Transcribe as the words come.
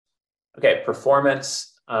Okay,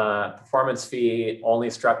 performance fee only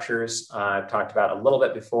structures. I've talked about a little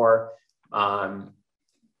bit before.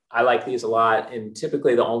 I like these a lot. And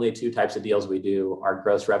typically the only two types of deals we do are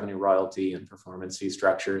gross revenue royalty and performance fee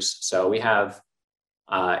structures. So we have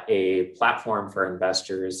a platform for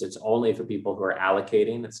investors. It's only for people who are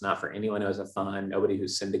allocating. It's not for anyone who has a fund, nobody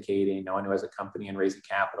who's syndicating, no one who has a company and raising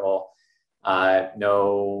capital,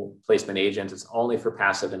 no placement agents. It's only for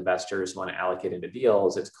passive investors who want to allocate into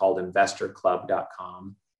deals. It's called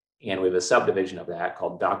investorclub.com. And we have a subdivision of that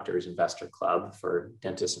called Doctors Investor Club for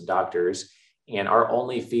dentists and doctors. And our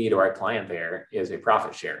only fee to our client there is a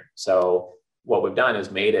profit share. So what we've done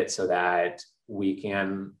is made it so that we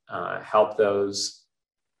can help those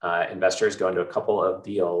investors go into a couple of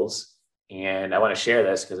deals. And I want to share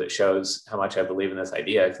this because it shows how much I believe in this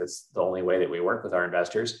idea, because it's the only way that we work with our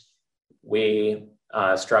investors. We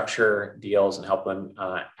structure deals and help them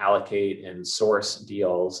allocate and source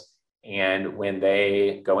deals. And when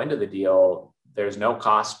they go into the deal, there's no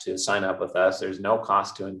cost to sign up with us. There's no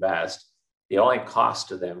cost to invest. The only cost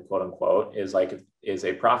to them, quote unquote, is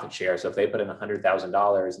a profit share. So if they put in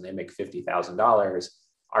 $100,000 and they make $50,000,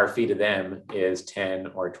 our fee to them is 10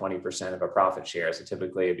 or 20% of a profit share. So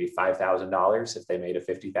typically it'd be $5,000 if they made a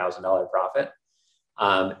 $50,000 profit.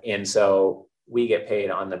 And so we get paid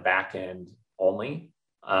on the back end only.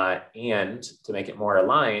 And to make it more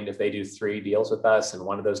aligned, if they do 3 deals with us and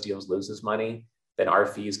one of those deals loses money, then our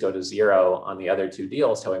fees go to 0 on the other 2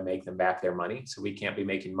 deals till we make them back their money. So we can't be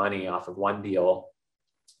making money off of one deal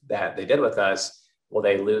that they did with us. Well,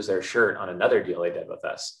 they lose their shirt on another deal they did with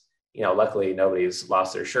us. Luckily nobody's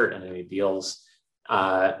lost their shirt on any deals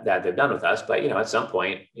that they've done with us. But, at some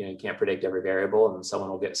point, you can't predict every variable, and someone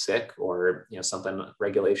will get sick, or,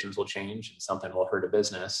 regulations will change and something will hurt a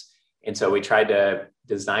business. And so we tried to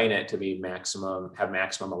design it to be have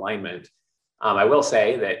maximum alignment. I will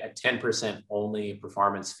say that a 10% only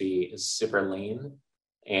performance fee is super lean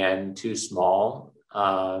and too small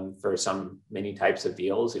for many types of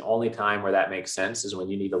deals. The only time where that makes sense is when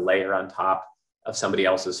you need to layer on top of somebody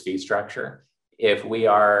else's fee structure. If we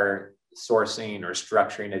are sourcing or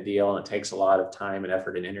structuring a deal and it takes a lot of time and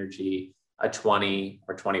effort and energy, a 20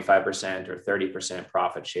 or 25% or 30%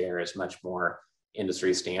 profit share is much more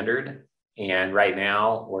industry standard. And right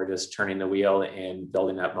now we're just turning the wheel and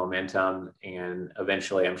building up momentum. And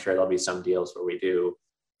eventually I'm sure there'll be some deals where we do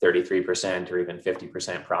 33% or even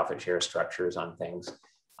 50% profit share structures on things.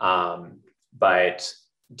 But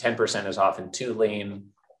 10% is often too lean.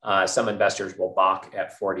 Some investors will balk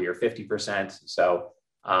at 40 or 50%. So,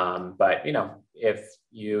 but if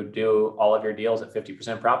you do all of your deals at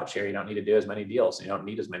 50% profit share, you don't need to do as many deals. You don't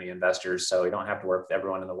need as many investors. So you don't have to work with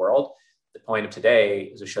everyone in the world. The point of today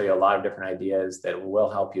is to show you a lot of different ideas that will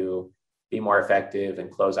help you be more effective and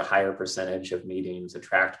close a higher percentage of meetings,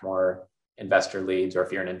 attract more investor leads, or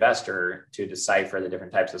if you're an investor, to decipher the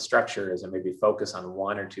different types of structures and maybe focus on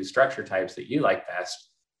 1 or 2 structure types that you like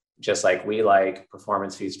best, just like we like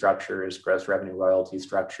performance fee structures, gross revenue royalty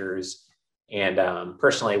structures. And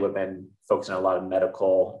personally, we've been focusing on a lot of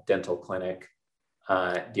medical, dental clinic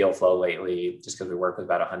deal flow lately, just because we work with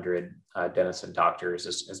about 100 dentists and doctors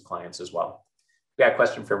as clients as well. We got a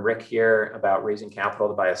question from Rick here about raising capital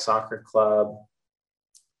to buy a soccer club.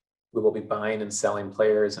 We will be buying and selling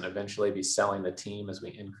players and eventually be selling the team as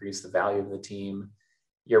we increase the value of the team.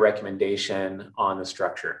 Your recommendation on the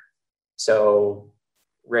structure. So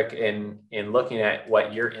Rick, in looking at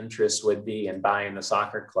what your interest would be in buying the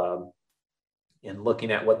soccer club and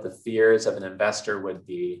looking at what the fears of an investor would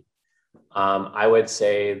be, I would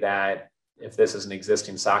say that if this is an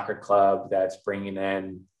existing soccer club that's bringing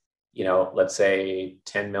in, let's say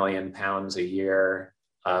 10 million pounds a year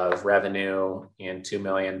of revenue and 2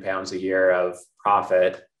 million pounds a year of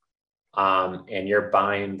profit, and you're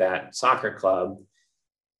buying that soccer club,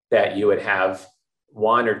 that you would have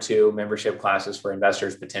 1 or 2 membership classes for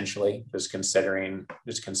investors potentially, just considering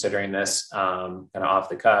this kind of off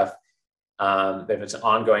the cuff. If it's an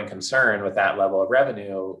ongoing concern with that level of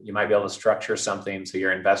revenue, you might be able to structure something so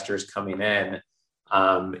your investors coming in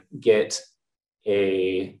get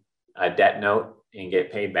a debt note and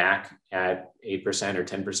get paid back at 8% or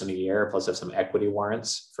 10% a year, plus have some equity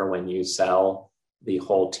warrants for when you sell the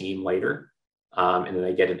whole team later. And then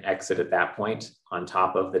they get an exit at that point on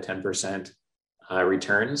top of the 10%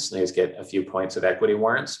 returns. They just get a few points of equity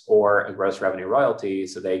warrants or a gross revenue royalty.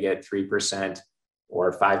 So they get 3%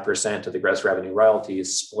 or 5% of the gross revenue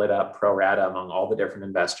royalties split up pro rata among all the different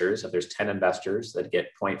investors. If there's 10 investors that get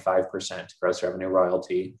 0.5% gross revenue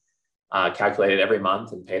royalty, calculated every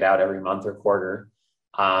month and paid out every month or quarter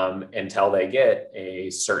until they get a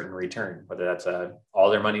certain return, whether that's all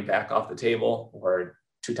their money back off the table or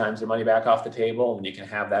 2 times their money back off the table, and you can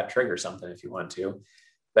have that trigger something if you want to.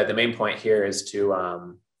 But the main point here is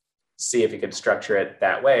to see if you could structure it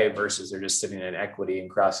that way versus they're just sitting in equity and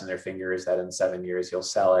crossing their fingers that in 7 years you'll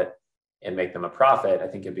sell it and make them a profit. I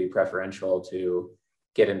think it'd be preferential to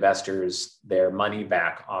get investors their money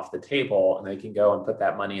back off the table, and they can go and put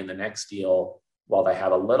that money in the next deal while they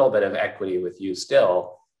have a little bit of equity with you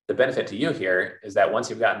still. The benefit to you here is that once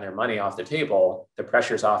you've gotten their money off the table, the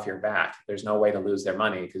pressure's off your back. There's no way to lose their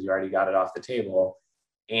money because you already got it off the table,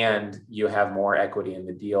 and you have more equity in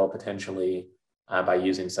the deal potentially by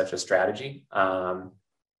using such a strategy,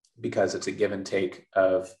 because it's a give and take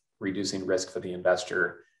of reducing risk for the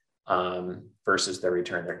investor versus the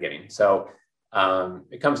return they're getting. So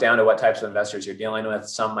it comes down to what types of investors you're dealing with.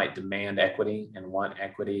 Some might demand equity and want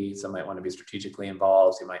equity. Some might want to be strategically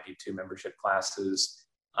involved. You might need 2 membership classes.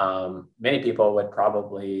 Many people would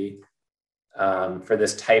probably, for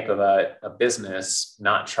this type of a business,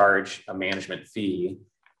 not charge a management fee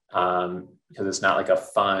because it's not like a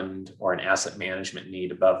fund or an asset management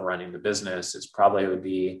need above running the business. It's probably would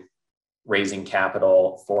be raising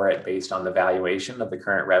capital for it based on the valuation of the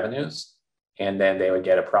current revenues. And then they would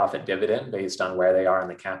get a profit dividend based on where they are in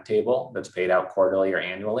the cap table that's paid out quarterly or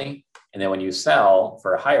annually. And then when you sell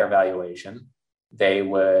for a higher valuation, they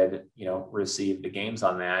would, receive the gains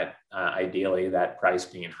on that, ideally that price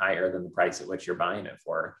being higher than the price at which you're buying it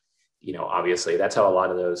for. Obviously that's how a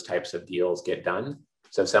lot of those types of deals get done.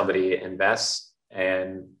 So if somebody invests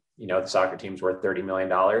and, the soccer team's worth $30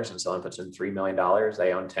 million and someone puts in $3 million,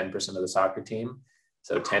 they own 10% of the soccer team.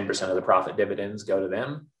 So 10% of the profit dividends go to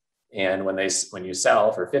them. And when you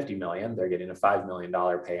sell for 50 million, they're getting a $5 million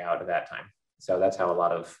payout at that time. So that's how a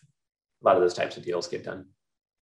lot of those types of deals get done.